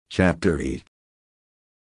Chapter 8.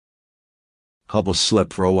 Hubble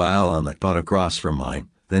slept for a while on the cot across from mine,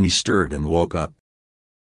 then he stirred and woke up.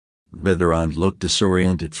 Mitterrand looked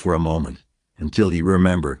disoriented for a moment, until he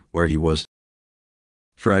remembered where he was.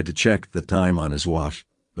 Tried to check the time on his watch,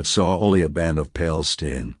 but saw only a band of pale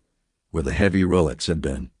stain, where the heavy rillets had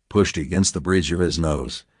been, pushed against the bridge of his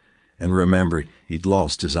nose, and remembered he'd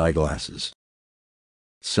lost his eyeglasses.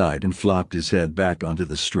 Sighed and flopped his head back onto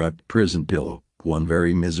the strapped prison pillow, one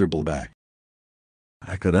very miserable back.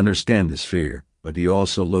 I could understand his fear, but he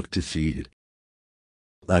also looked defeated.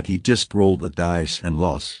 Like he'd just rolled the dice and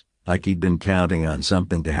lost, like he'd been counting on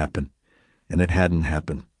something to happen, and it hadn't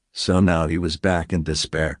happened, so now he was back in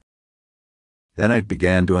despair. Then I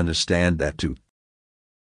began to understand that too.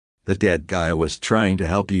 The dead guy was trying to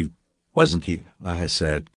help you, wasn't he? I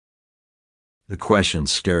said. The question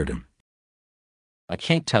scared him. I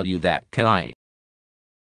can't tell you that, can I?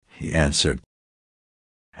 He answered.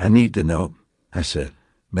 I need to know, I said.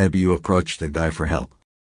 Maybe you approached the guy for help.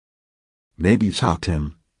 Maybe you talked to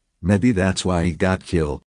him. Maybe that's why he got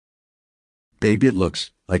killed. Baby, it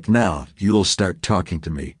looks like now you'll start talking to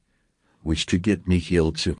me, which could get me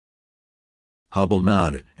killed too. Hubble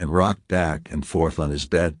nodded and rocked back and forth on his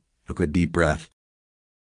bed, took a deep breath.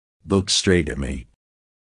 Looked straight at me.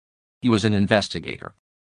 He was an investigator,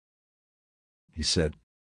 he said.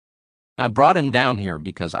 I brought him down here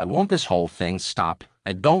because I want this whole thing stopped.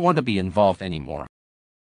 I don't want to be involved anymore.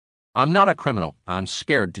 I'm not a criminal. I'm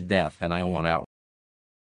scared to death and I want out.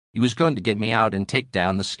 He was going to get me out and take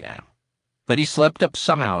down the scam. But he slipped up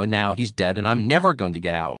somehow and now he's dead and I'm never going to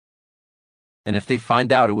get out. And if they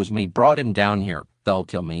find out it was me brought him down here, they'll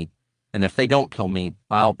kill me. And if they don't kill me,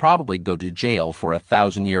 I'll probably go to jail for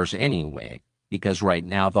 1,000 years anyway, because right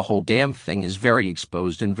now the whole damn thing is very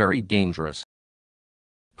exposed and very dangerous.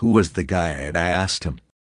 Who was the guy? I asked him.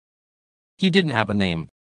 He didn't have a name.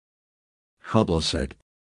 Hubble said.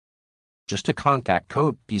 Just a contact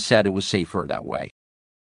code. He said it was safer that way.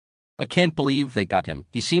 I can't believe they got him.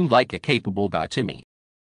 He seemed like a capable guy to me.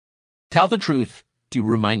 Tell the truth. Do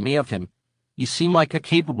remind me of him. He seemed like a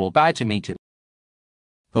capable guy to me too.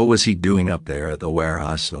 What was he doing up there at the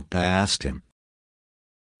warehouse? I asked him.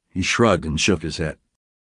 He shrugged and shook his head.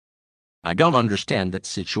 I don't understand that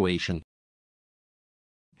situation,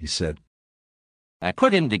 he said. I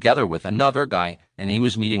put him together with another guy, and he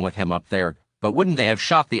was meeting with him up there, but wouldn't they have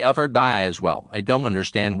shot the other guy as well? I don't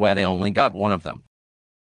understand why they only got one of them.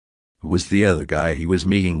 Who was the other guy he was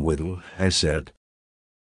meeting with? I said.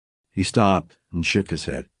 He stopped and shook his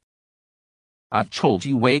head. I've told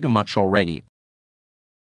you way too much already,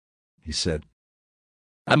 he said.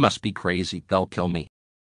 I must be crazy. They'll kill me.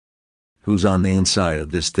 Who's on the inside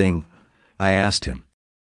of this thing? I asked him.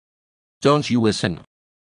 Don't you listen,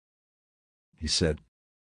 he said.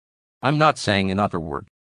 I'm not saying another word.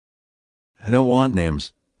 I don't want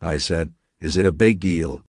names, I said. Is it a big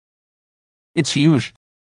deal? It's huge,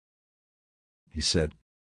 he said.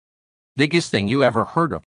 Biggest thing you ever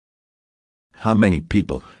heard of. How many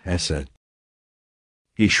people? I said.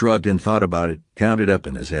 He shrugged and thought about it, counted up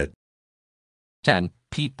in his head. 10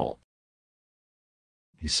 people,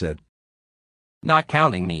 he said. Not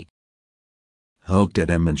counting me. I looked at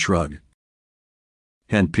him and shrugged.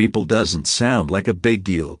 10 people doesn't sound like a big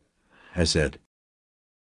deal, I said.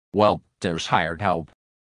 Well, there's hired help,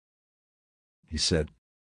 he said.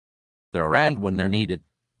 They're around when they're needed.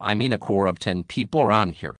 I mean a core of 10 people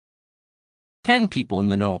around here. 10 people in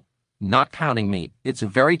the know, not counting me. It's a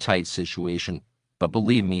very tight situation, but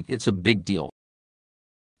believe me, it's a big deal.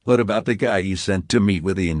 What about the guy you sent to meet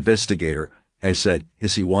with the investigator? I said.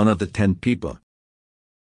 Is he one of the 10 people?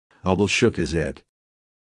 Hubble shook his head.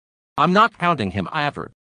 I'm not counting him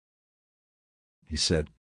either, he said.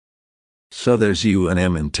 So there's you and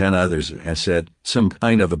him and 10 others, I said. Some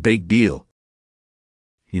kind of a big deal.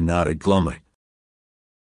 He nodded glumly.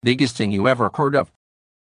 Biggest thing you ever heard of,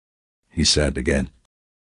 he said again.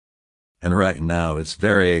 And right now it's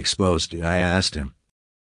very exposed, I asked him.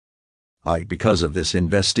 Because of this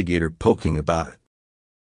investigator poking about it.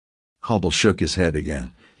 Hubble shook his head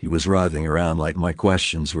again. He was writhing around like my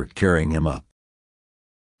questions were carrying him up.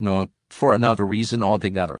 No, for another reason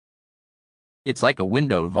altogether. It's like a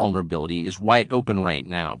window of vulnerability is wide open right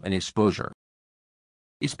now, an exposure.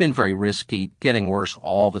 It's been very risky, getting worse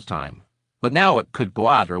all the time. But now it could go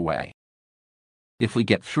either way. If we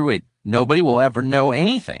get through it, nobody will ever know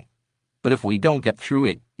anything. But if we don't get through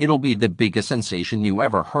it, it'll be the biggest sensation you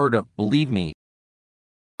ever heard of, believe me.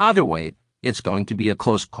 Either way, it's going to be a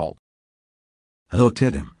close call. I looked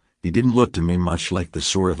at him. He didn't look to me much like the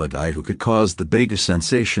sort of a guy who could cause the biggest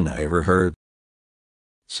sensation I ever heard.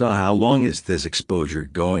 So how long is this exposure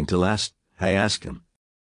going to last? I asked him.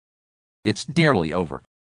 It's nearly over.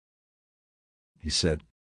 he said.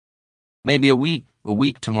 Maybe a week. A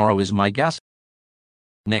week tomorrow is my guess.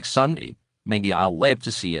 Next Sunday, maybe I'll live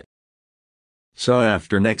to see it. So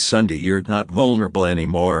after next Sunday you're not vulnerable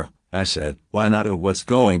anymore, I said. Why not? What's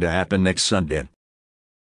going to happen next Sunday?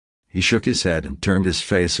 He shook his head and turned his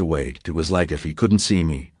face away. It was like if he couldn't see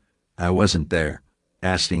me. I wasn't there,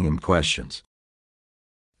 asking him questions.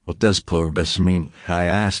 What does pluribus mean? I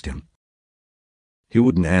asked him. He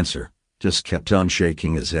wouldn't answer, just kept on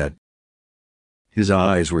shaking his head. His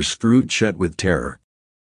eyes were screwed shut with terror.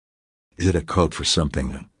 Is it a code for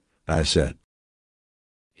something? I said.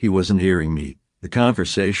 He wasn't hearing me. The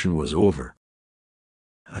conversation was over.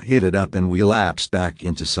 I hit it up and we lapsed back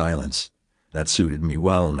into silence. That suited me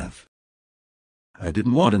well enough. I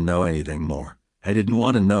didn't want to know anything more. I didn't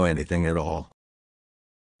want to know anything at all.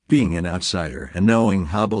 Being an outsider and knowing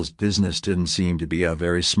Hubble's business didn't seem to be a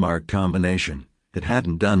very smart combination. It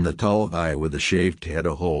hadn't done the tall guy with the shaved head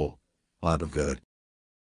a whole lot of good.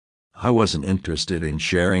 I wasn't interested in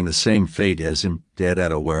sharing the same fate as him, dead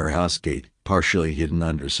at a warehouse gate, partially hidden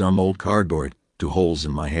under some old cardboard, 2 holes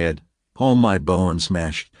in my head, all my bones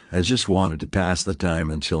smashed. I just wanted to pass the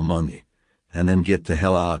time until Monday, and then get the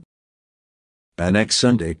hell out. By next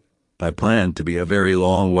Sunday, I planned to be a very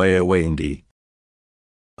long way away indeed.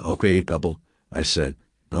 Okay, Double, I said,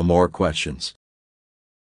 no more questions.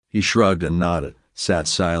 He shrugged and nodded, sat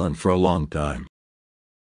silent for a long time.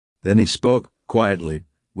 Then he spoke, quietly,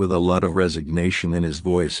 with a lot of resignation in his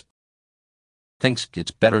voice. Thinks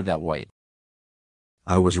it's better that way.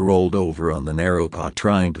 I was rolled over on the narrow pot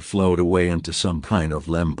trying to float away into some kind of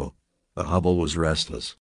limbo. But Hubble was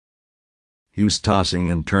restless. He was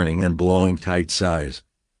tossing and turning and blowing tight sighs.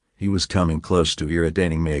 He was coming close to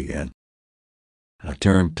irritating me again. I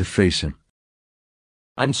turned to face him.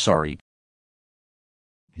 I'm sorry,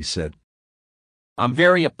 he said. I'm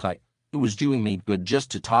very uptight. It was doing me good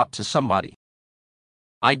just to talk to somebody.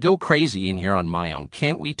 I go crazy in here on my own.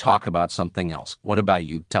 Can't we talk about something else? What about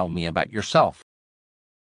you? Tell me about yourself.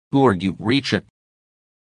 Who are you? Reach it.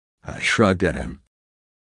 I shrugged at him.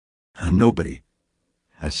 I'm nobody,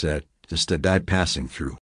 I said, just a guy passing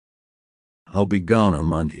through. I'll be gone on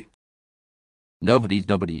Monday. Nobody,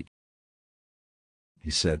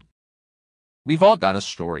 he said. We've all got a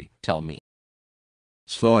story. Tell me.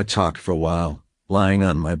 So I talked for a while, lying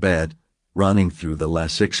on my bed, running through the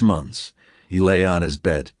last 6 months. He lay on his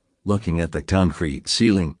bed, looking at the concrete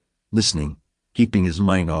ceiling, listening, keeping his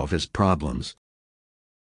mind off his problems.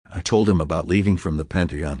 I told him about leaving from the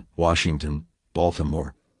Pentagon, Washington,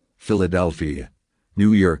 Baltimore, Philadelphia,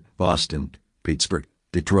 New York, Boston, Pittsburgh,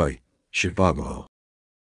 Detroit, Chicago.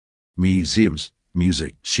 Museums,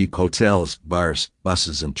 music, chic hotels, bars,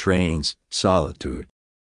 buses and trains, solitude.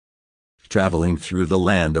 Traveling through the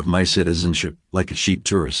land of my citizenship like a cheap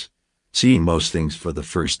tourist, seeing most things for the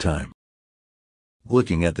first time.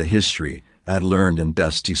 Looking at the history I'd learned in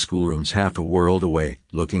dusty schoolrooms half a world away,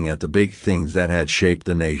 looking at the big things that had shaped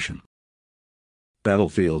the nation.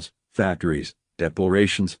 Battlefields, factories,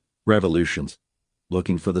 declarations, revolutions,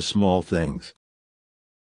 looking for the small things.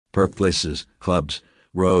 Places, clubs,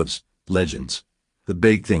 roads, legends, the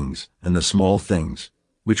big things and the small things,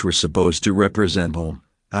 which were supposed to represent home.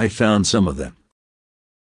 I found some of them.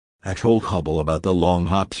 I told Hubble about the long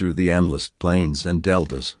hop through the endless plains and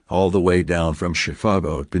deltas, all the way down from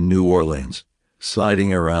Chicago to New Orleans,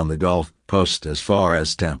 sliding around the Gulf Coast as far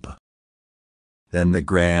as Tampa. Then the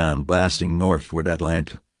ground blasting northward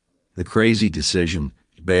Atlanta. The crazy decision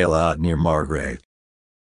to bail out near Margrave.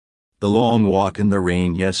 The long walk in the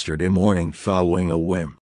rain yesterday morning following a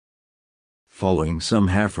whim. Following some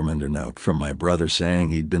half-remembered note from my brother saying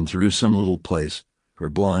he'd been through some little place where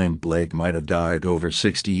blind Blake might have died over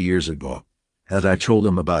 60 years ago. As I told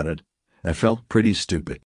him about it, I felt pretty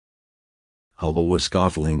stupid. Hubble was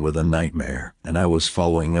scoffing with a nightmare, and I was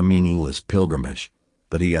following a meaningless pilgrimage,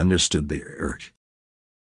 but he understood the urge.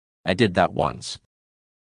 I did that once,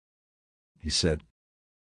 he said.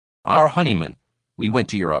 Our honeymoon. We went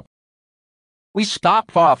to Europe. We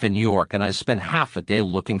stopped off in New York, and I spent half a day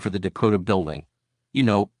looking for the Dakota Building. You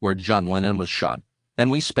know, where John Lennon was shot. Then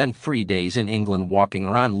we spent 3 days in England walking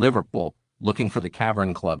around Liverpool, looking for the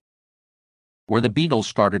Cavern Club. Where the Beatles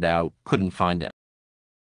started out, couldn't find it.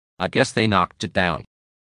 I guess they knocked it down.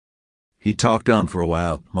 He talked on for a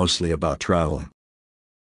while, mostly about traveling.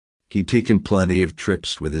 He'd taken plenty of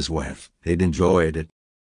trips with his wife. They'd enjoyed it.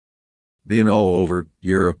 Been all over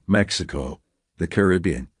Europe, Mexico, the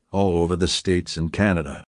Caribbean, all over the States and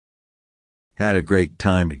Canada. Had a great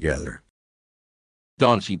time together.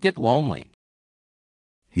 Don't you get lonely?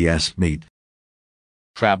 He asked me.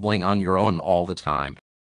 Traveling on your own all the time.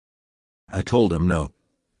 I told him no.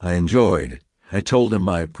 I enjoyed it. I told him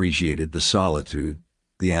I appreciated the solitude,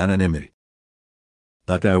 the anonymity.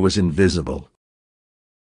 That I was invisible,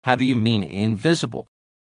 How do you mean invisible?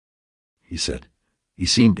 he said. He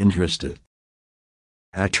seemed interested.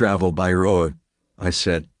 I travel by road, I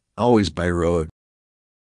said, always by road.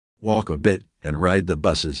 Walk a bit and ride the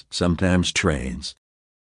buses, sometimes trains.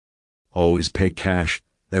 Always pay cash,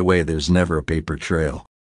 that way there's never a paper trail.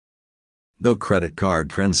 No credit card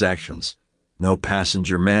transactions, no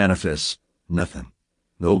passenger manifests, nothing.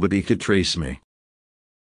 Nobody could trace me.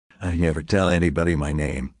 I never tell anybody my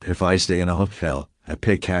name. If I stay in a hotel, I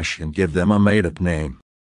pay cash and give them a made-up name.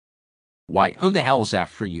 Why, who the hell's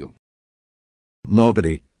after you?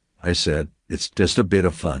 Nobody, I said. It's just a bit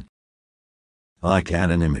of fun. I like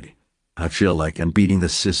anonymity. I feel like I'm beating the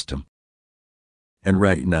system. And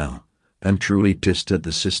right now, I'm truly pissed at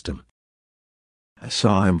the system. I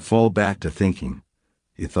saw him fall back to thinking.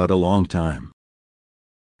 He thought a long time.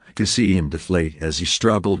 I could see him deflate as he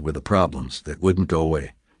struggled with the problems that wouldn't go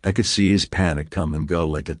away. I could see his panic come and go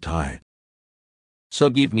like a tide. So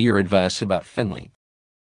give me your advice about Finley.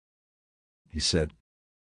 He said,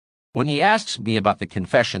 When he asks me about the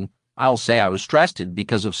confession, I'll say I was trusted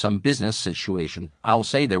because of some business situation. I'll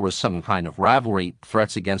say there was some kind of rivalry,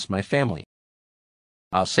 threats against my family.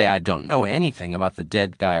 I'll say I don't know anything about the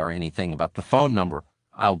dead guy or anything about the phone number.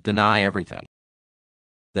 I'll deny everything.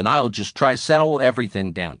 Then I'll just try settle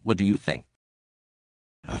everything down. What do you think?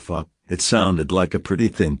 I thought it sounded like a pretty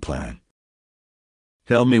thin plan.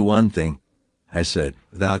 Tell me one thing, I said,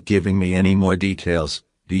 without giving me any more details.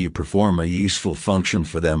 Do you perform a useful function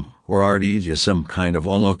for them, or are you just some kind of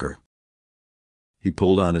onlooker? He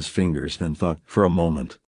pulled on his fingers and thought for a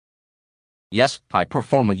moment. Yes, I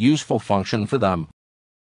perform a useful function for them.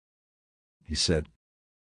 He said.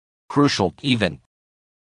 Crucial, even.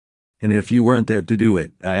 And if you weren't there to do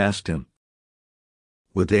it, I asked him,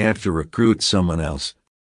 would they have to recruit someone else?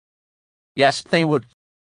 Yes, they would.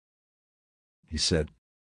 He said.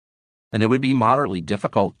 And it would be moderately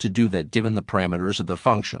difficult to do that given the parameters of the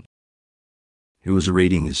function. He was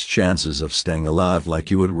rating his chances of staying alive like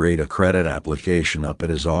he would rate a credit application up at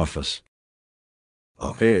his office.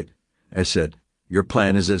 Okay, I said, your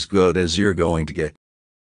plan is as good as you're going to get.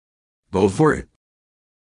 Go for it.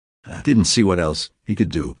 I didn't see what else he could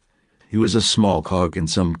do. He was a small cog in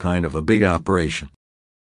some kind of a big operation.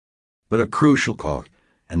 But a crucial cog,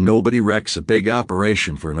 and nobody wrecks a big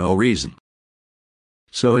operation for no reason.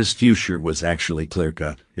 So his future was actually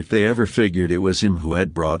clear-cut. If they ever figured it was him who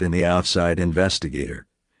had brought in the outside investigator,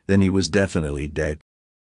 then he was definitely dead.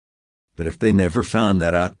 But if they never found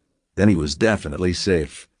that out, then he was definitely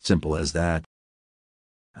safe. Simple as that.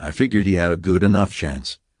 I figured he had a good enough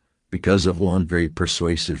chance, because of one very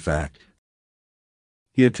persuasive fact.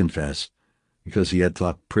 He had confessed, because he had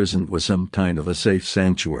thought prison was some kind of a safe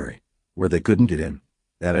sanctuary, where they couldn't get in.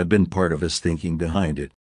 That had been part of his thinking behind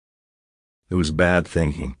it. It was bad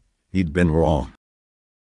thinking. He'd been wrong.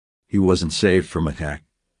 He wasn't safe from attack.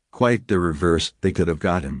 Quite the reverse. They could have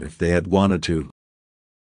got him if they had wanted to.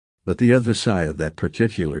 But the other side of that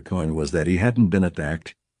particular coin was that he hadn't been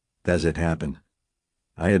attacked. As it happened,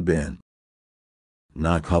 I had been.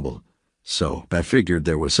 Not Hubble. So I figured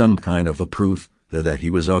there was some kind of a proof that he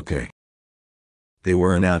was okay. They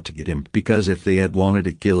weren't out to get him, because if they had wanted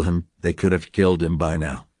to kill him, they could have killed him by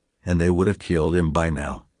now. And they would have killed him by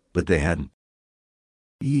now, but they hadn't.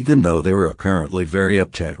 Even though they were apparently very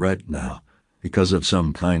upset right now, because of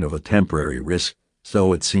some kind of a temporary risk,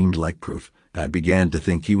 so it seemed like proof, I began to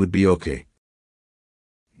think he would be okay.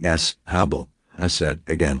 Yes, Hubble, I said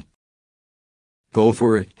again. Go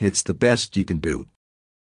for it, it's the best you can do.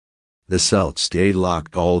 The cell stayed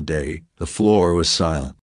locked all day, the floor was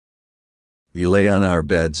silent. We lay on our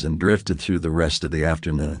beds and drifted through the rest of the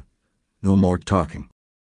afternoon. No more talking.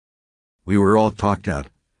 We were all talked out.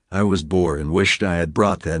 I was bored and wished I had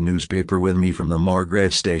brought that newspaper with me from the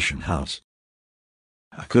Margrave station house.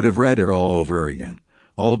 I could have read it all over again,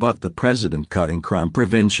 all about the president cutting crime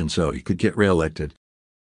prevention so he could get reelected.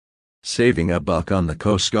 Saving $1 on the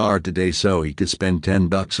Coast Guard today so he could spend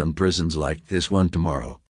 $10 on prisons like this one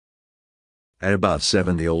tomorrow. At about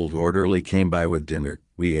 7 the old orderly came by with dinner.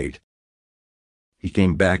 We ate. He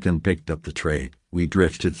came back and picked up the tray. We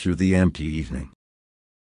drifted through the empty evening.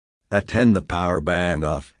 At 10 the power banged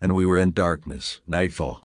off and we were in darkness.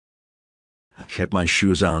 Nightfall. I kept my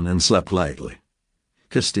shoes on and slept lightly,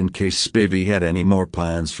 just in case Spivvy had any more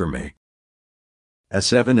plans for me. At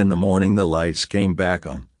 7 in the morning the lights came back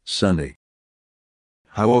on. Sunday.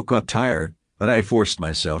 I woke up tired, but I forced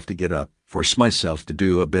myself to get up, forced myself to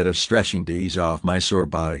do a bit of stretching to ease off my sore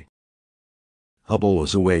body. Hubble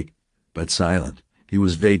was awake, but silent. He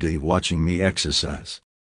was vaguely watching me exercise.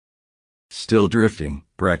 Still drifting,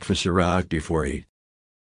 breakfast arrived before 8.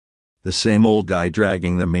 The same old guy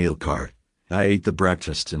dragging the mail cart. I ate the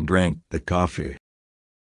breakfast and drank the coffee.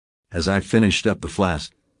 As I finished up the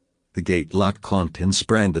flask, the gate lock clunked and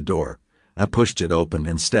sprang the door. I pushed it open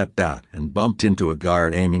and stepped out and bumped into a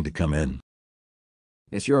guard aiming to come in.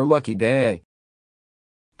 "It's your lucky day,"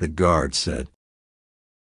 The guard said.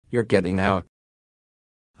 "You're getting out."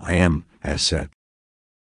 I am, I said.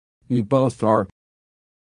 "You both are."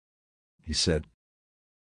 He said.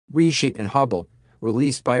 "Resheet and Hubble,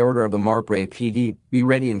 released by order of the Margrave PD. Be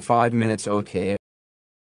ready in 5 minutes, okay?"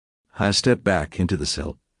 I stepped back into the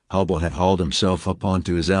cell. Hubble had hauled himself up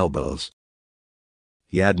onto his elbows.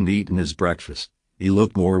 He hadn't eaten his breakfast. He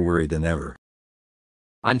looked more worried than ever.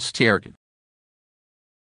 I'm scared.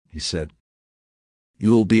 He said.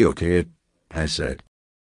 You'll be okay, I said.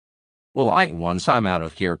 Well, once I'm out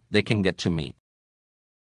of here, they can get to me.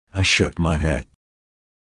 I shook my head.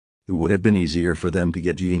 It would have been easier for them to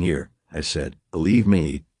get you in here, I said. Believe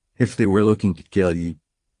me, if they were looking to kill you,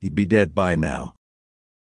 you'd be dead by now.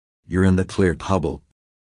 You're in the clear, Hubble.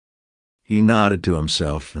 He nodded to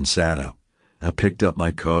himself and sat up. I picked up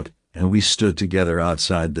my coat, and we stood together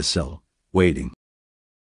outside the cell, waiting.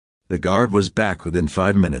 The guard was back within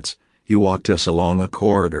 5 minutes. He walked us along a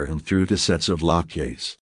corridor and through to sets of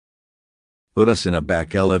lockgates. Put us in a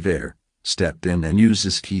back elevator, stepped in and used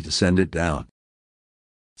his key to send it down.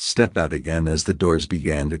 Stepped out again as the doors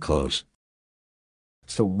began to close.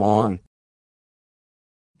 "So long,"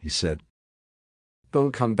 he said.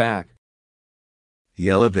 "Don't come back." The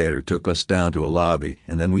elevator took us down to a lobby,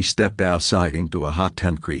 and then we stepped outside into a hot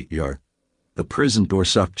concrete yard. The prison door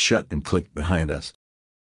sucked shut and clicked behind us.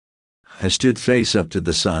 I stood face up to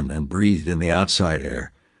the sun and breathed in the outside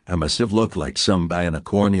air. I must have looked like some guy in a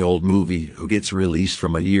corny old movie who gets released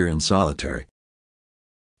from a year in solitary.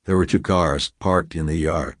 There were 2 cars parked in the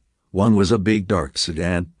yard. One was a big dark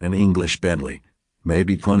sedan, an English Bentley,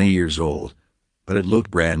 maybe 20 years old, but it looked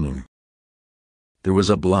brand new. There was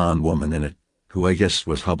a blonde woman in it, who I guessed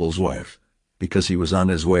was Hubble's wife, because he was on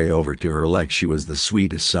his way over to her like she was the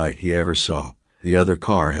sweetest sight he ever saw. The other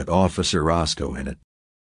car had Officer Roscoe in it.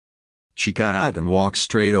 She got out and walked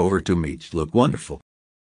straight over to me. She looked wonderful.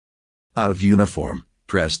 Out of uniform,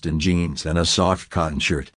 dressed in jeans and a soft cotton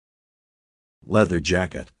shirt. Leather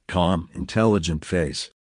jacket, calm, intelligent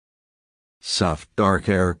face. Soft dark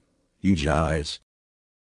hair, huge eyes.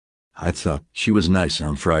 I thought she was nice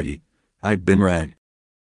on Friday. I'd been right.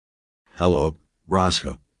 Hello,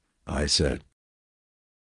 Roscoe, I said.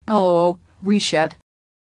 "Hello, Reshet,"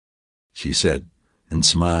 she said, and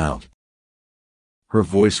smiled. Her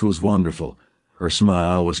voice was wonderful. Her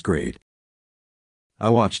smile was great. I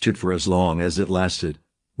watched it for as long as it lasted,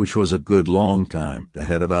 which was a good long time.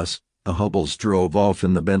 Ahead of us, the Hubbles drove off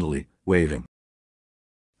in the Bentley, waving.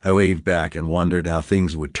 I waved back and wondered how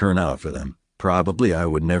things would turn out for them. Probably I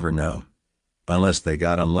would never know, unless they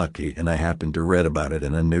got unlucky and I happened to read about it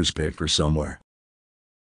in a newspaper somewhere.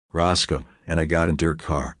 Roscoe and I got into her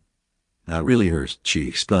car. Not really hers, she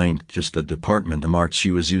explained, just the department mark she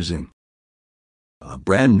was using. A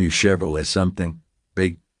brand new Chevrolet something,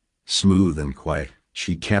 big, smooth and quiet.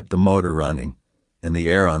 She kept the motor running, and the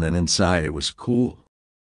air on and inside it was cool.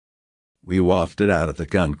 We wafted out of the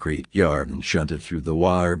concrete yard and shunted through the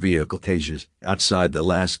wire vehicle cages. Outside the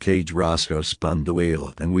last cage, Roscoe spun the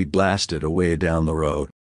wheel, and we blasted away down the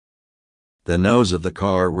road. The nose of the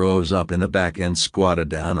car rose up and the back end squatted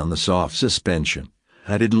down on the soft suspension.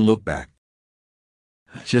 I didn't look back.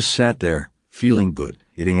 I just sat there, feeling good.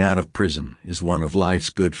 Getting out of prison is one of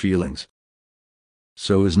life's good feelings.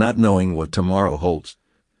 So is not knowing what tomorrow holds.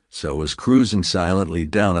 So is cruising silently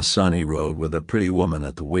down a sunny road with a pretty woman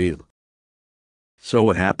at the wheel. So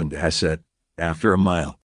what happened, I said, after a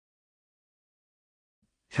mile.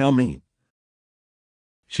 Tell me.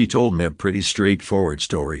 She told me a pretty straightforward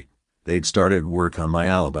story. They'd started work on my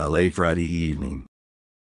alibi late Friday evening.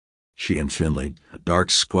 She and Finley, a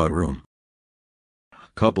dark squat room. A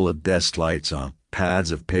couple of desk lights on,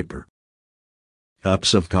 pads of paper.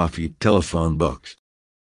 Cups of coffee, telephone books.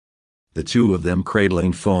 The 2 of them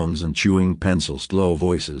cradling phones and chewing pencils, low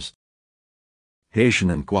voices.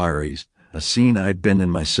 Haitian inquiries, a scene I'd been in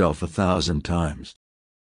myself 1,000 times.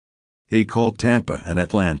 They called Tampa and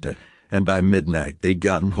Atlanta, and by midnight they'd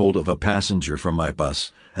gotten hold of a passenger from my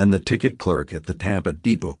bus and the ticket clerk at the Tampa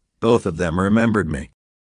depot. Both of them remembered me.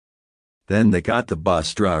 Then they got the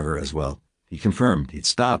bus driver as well. He confirmed he'd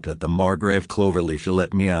stopped at the Margrave Cloverleaf to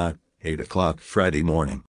let me out, 8 o'clock Friday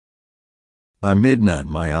morning. By midnight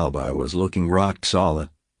my alibi was looking rock solid,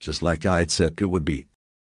 just like I'd said it would be.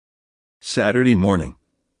 Saturday morning,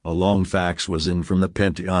 a long fax was in from the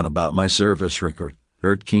Pentagon about my service record.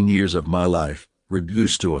 13 years of my life,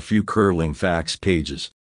 reduced to a few curling facts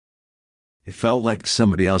pages. It felt like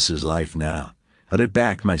somebody else's life now, but it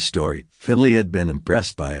backed my story. Finley had been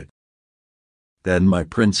impressed by it. Then my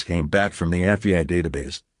prints came back from the FBI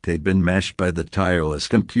database. They'd been mashed by the tireless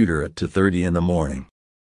computer at 2:30 in the morning.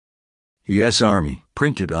 U.S. Army,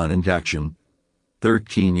 printed on induction.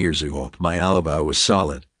 13 years ago, my alibi was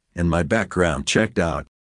solid, and my background checked out.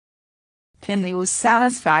 Finley was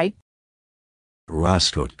satisfied.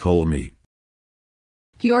 Roscoe told me.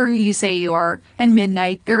 You're who you say you are, and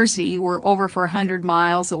midnight Thursday you were over 400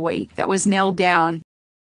 miles away. That was nailed down.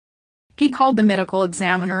 He called the medical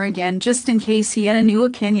examiner again just in case he had a new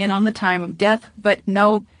opinion on the time of death, but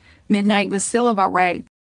no, midnight was still about right.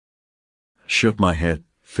 Shook my head.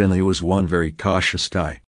 Finley was one very cautious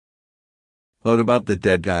guy. What about the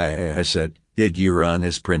dead guy? I said. Did you run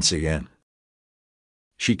his prints again?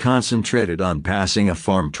 She concentrated on passing a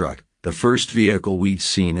farm truck, the first vehicle we'd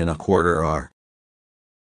seen in a quarter hour.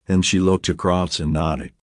 Then she looked across and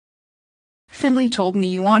nodded. Finley told me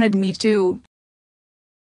you wanted me to.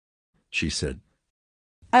 She said.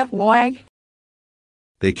 Why?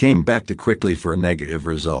 They came back too quickly for a negative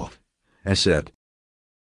result. I said.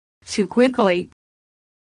 Too quickly.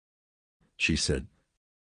 She said.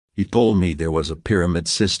 He told me there was a pyramid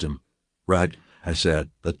system. Right, I said.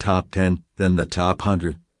 The top 10, then the top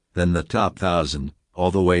 100, then the top 1,000,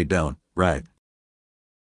 all the way down, right?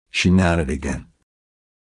 She nodded again.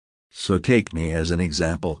 So take me as an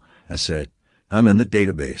example, I said. I'm in the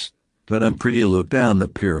database, but I'm pretty low down the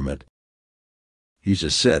pyramid. He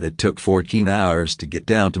just said it took 14 hours to get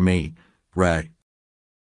down to me, right?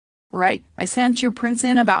 Right, I sent your prints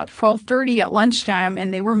in about 12:30 at lunchtime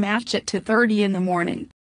and they were matched at 2:30 in the morning.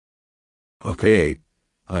 Okay,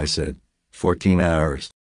 I said. 14 hours.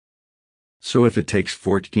 So if it takes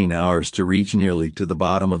 14 hours to reach nearly to the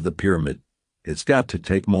bottom of the pyramid, it's got to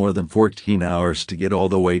take more than 14 hours to get all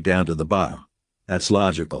the way down to the bottom. That's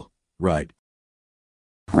logical, right?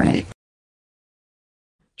 Right.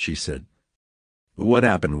 She said. What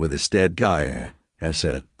happened with this dead guy? I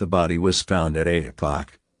said. The body was found at 8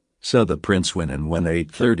 o'clock. So the prints went in when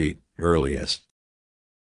 8:30, earliest.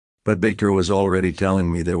 But Baker was already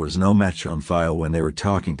telling me there was no match on file when they were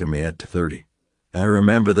talking to me at 2:30. I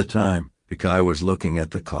remember the time, because I was looking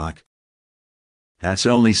at the clock. That's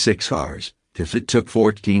only 6 hours. If it took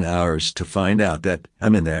 14 hours to find out that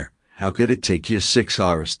I'm in there, how could it take you 6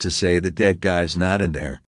 hours to say the dead guy's not in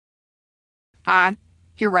there?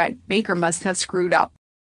 You're right. Baker must have screwed up.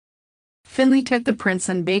 Finley took the prints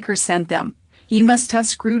and Baker sent them. He must have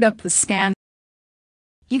screwed up the scan.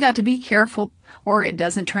 You got to be careful, or it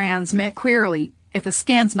doesn't transmit clearly. If the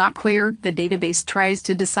scan's not clear, the database tries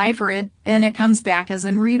to decipher it, and it comes back as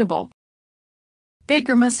unreadable.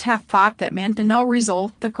 Baker must have thought that meant a no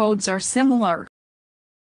result. The codes are similar.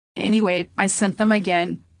 Anyway, I sent them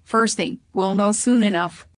again. First thing, we'll know soon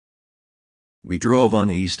enough. We drove on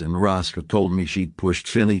east and Roscoe told me she'd pushed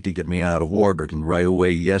Finley to get me out of Warburton right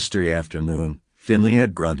away yesterday afternoon. Finley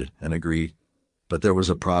had grunted and agreed. But there was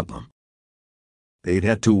a problem. They'd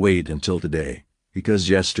had to wait until today, because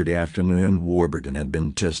yesterday afternoon Warburton had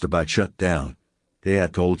been just about shut down. They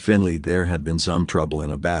had told Finley there had been some trouble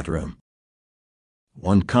in a bathroom.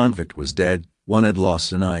 One convict was dead, one had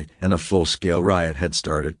lost an eye, and a full-scale riot had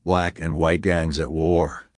started. Black and white gangs at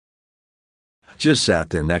war. I just sat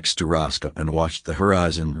there next to Roscoe and watched the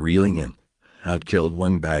horizon reeling in. I'd killed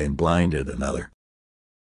one guy and blinded another.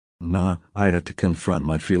 Nah, I had to confront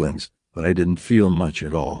my feelings, but I didn't feel much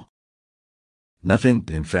at all. Nothing,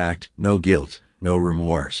 in fact, no guilt, no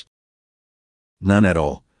remorse. None at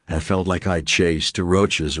all. I felt like I'd chased the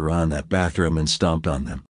roaches around that bathroom and stomped on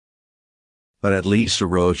them. But at least a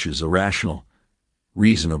roach is a rational,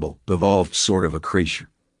 reasonable, evolved sort of a creature.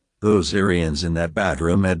 Those Aryans in that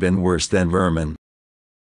bathroom had been worse than vermin.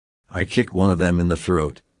 I kicked one of them in the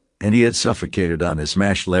throat, and he had suffocated on his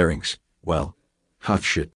mashed larynx. Well, hot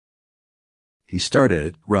shit. He started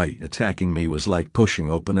it, right. Attacking me was like pushing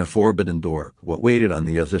open a forbidden door. What waited on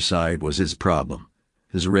the other side was his problem.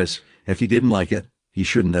 His risk. If he didn't like it, he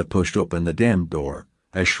shouldn't have pushed open the damn door.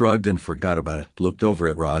 I shrugged and forgot about it, looked over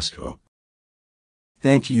at Roscoe.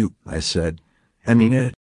 Thank you, I said. I mean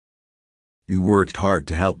it. You worked hard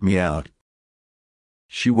to help me out.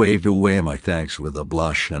 She waved away my thanks with a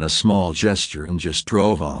blush and a small gesture and just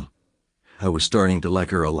drove on. I was starting to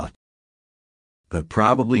like her a lot. But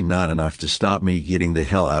probably not enough to stop me getting the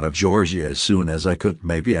hell out of Georgia as soon as I could.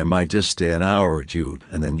 Maybe I might just stay an hour or two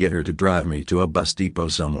and then get her to drive me to a bus depot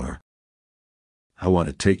somewhere. I want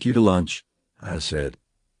to take you to lunch, I said.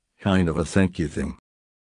 Kind of a thank you thing.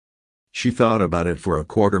 She thought about it for a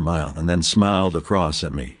quarter mile and then smiled across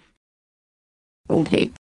at me.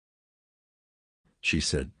 Okay. she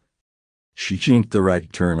said. She chinked the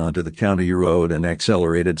right turn onto the county road and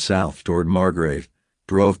accelerated south toward Margrave,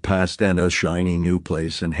 drove past Anna's shiny new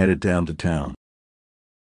place and headed down to town.